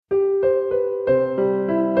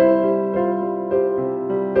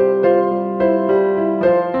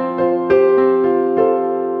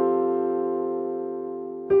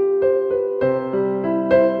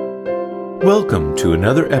Welcome to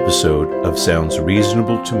another episode of Sounds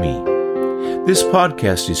Reasonable to Me. This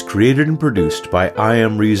podcast is created and produced by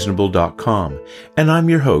IamReasonable.com, and I'm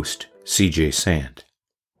your host, CJ Sand.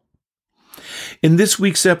 In this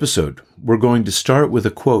week's episode, we're going to start with a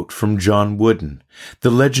quote from John Wooden,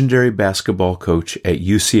 the legendary basketball coach at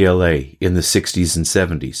UCLA in the 60s and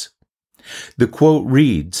 70s. The quote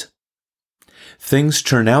reads, "Things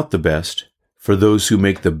turn out the best for those who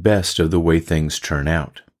make the best of the way things turn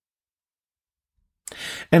out."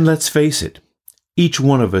 And let's face it, each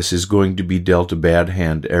one of us is going to be dealt a bad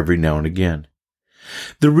hand every now and again.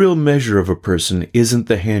 The real measure of a person isn't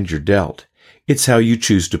the hand you're dealt, it's how you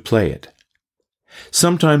choose to play it.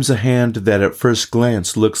 Sometimes a hand that at first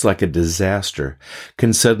glance looks like a disaster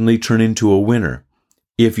can suddenly turn into a winner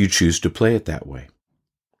if you choose to play it that way.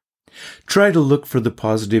 Try to look for the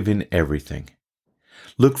positive in everything.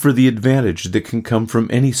 Look for the advantage that can come from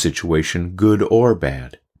any situation, good or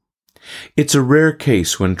bad. It's a rare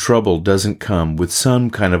case when trouble doesn't come with some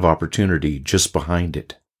kind of opportunity just behind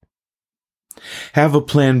it. Have a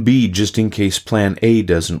plan B just in case plan A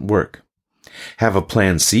doesn't work. Have a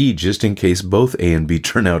plan C just in case both A and B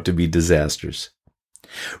turn out to be disasters.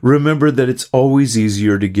 Remember that it's always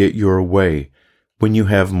easier to get your way when you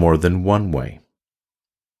have more than one way.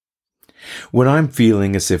 When I'm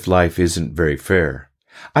feeling as if life isn't very fair,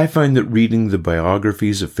 I find that reading the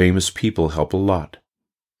biographies of famous people help a lot.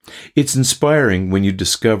 It's inspiring when you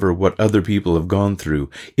discover what other people have gone through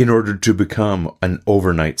in order to become an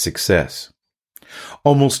overnight success.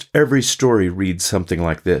 Almost every story reads something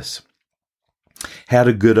like this. Had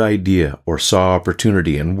a good idea or saw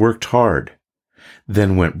opportunity and worked hard,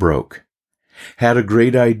 then went broke. Had a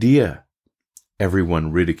great idea.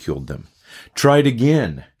 Everyone ridiculed them. Tried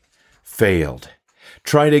again. Failed.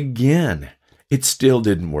 Tried again. It still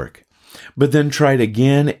didn't work. But then tried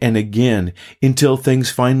again and again until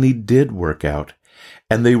things finally did work out,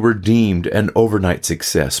 and they were deemed an overnight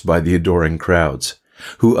success by the adoring crowds,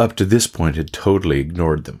 who up to this point had totally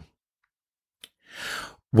ignored them.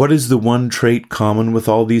 What is the one trait common with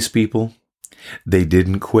all these people? They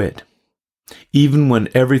didn't quit. Even when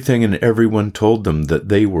everything and everyone told them that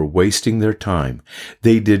they were wasting their time,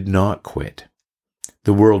 they did not quit.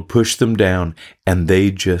 The world pushed them down, and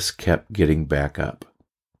they just kept getting back up.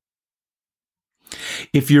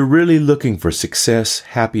 If you're really looking for success,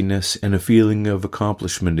 happiness, and a feeling of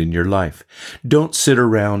accomplishment in your life, don't sit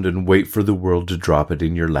around and wait for the world to drop it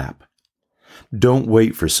in your lap. Don't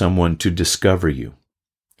wait for someone to discover you.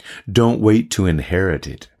 Don't wait to inherit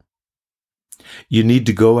it. You need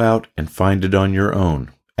to go out and find it on your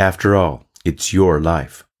own. After all, it's your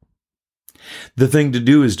life. The thing to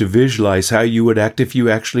do is to visualize how you would act if you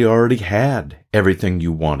actually already had everything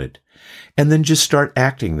you wanted, and then just start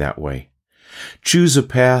acting that way. Choose a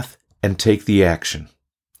path and take the action.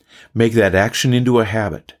 Make that action into a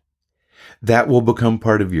habit. That will become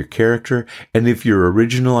part of your character, and if your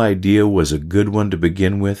original idea was a good one to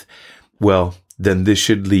begin with, well, then this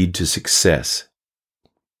should lead to success.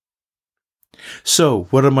 So,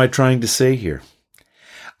 what am I trying to say here?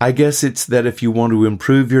 I guess it's that if you want to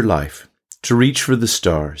improve your life, to reach for the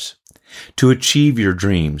stars, to achieve your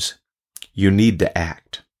dreams, you need to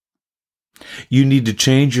act. You need to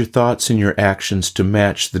change your thoughts and your actions to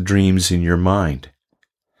match the dreams in your mind.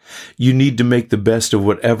 You need to make the best of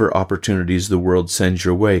whatever opportunities the world sends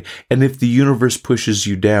your way, and if the universe pushes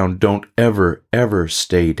you down, don't ever, ever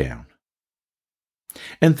stay down.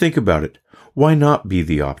 And think about it. Why not be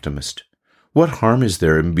the optimist? What harm is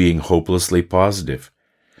there in being hopelessly positive?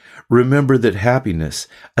 Remember that happiness,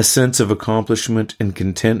 a sense of accomplishment and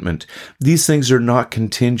contentment, these things are not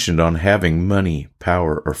contingent on having money,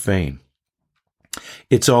 power, or fame.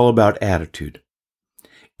 It's all about attitude.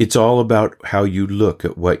 It's all about how you look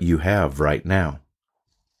at what you have right now.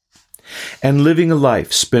 And living a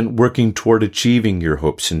life spent working toward achieving your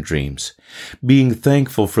hopes and dreams, being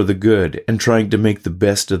thankful for the good and trying to make the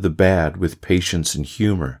best of the bad with patience and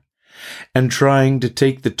humor, and trying to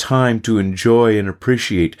take the time to enjoy and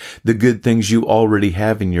appreciate the good things you already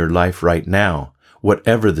have in your life right now,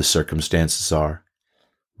 whatever the circumstances are.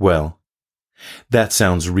 Well, that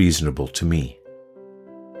sounds reasonable to me.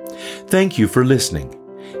 Thank you for listening.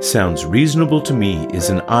 Sounds Reasonable to Me is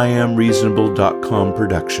an IamReasonable.com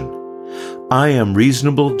production.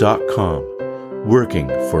 IamReasonable.com, working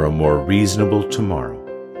for a more reasonable tomorrow.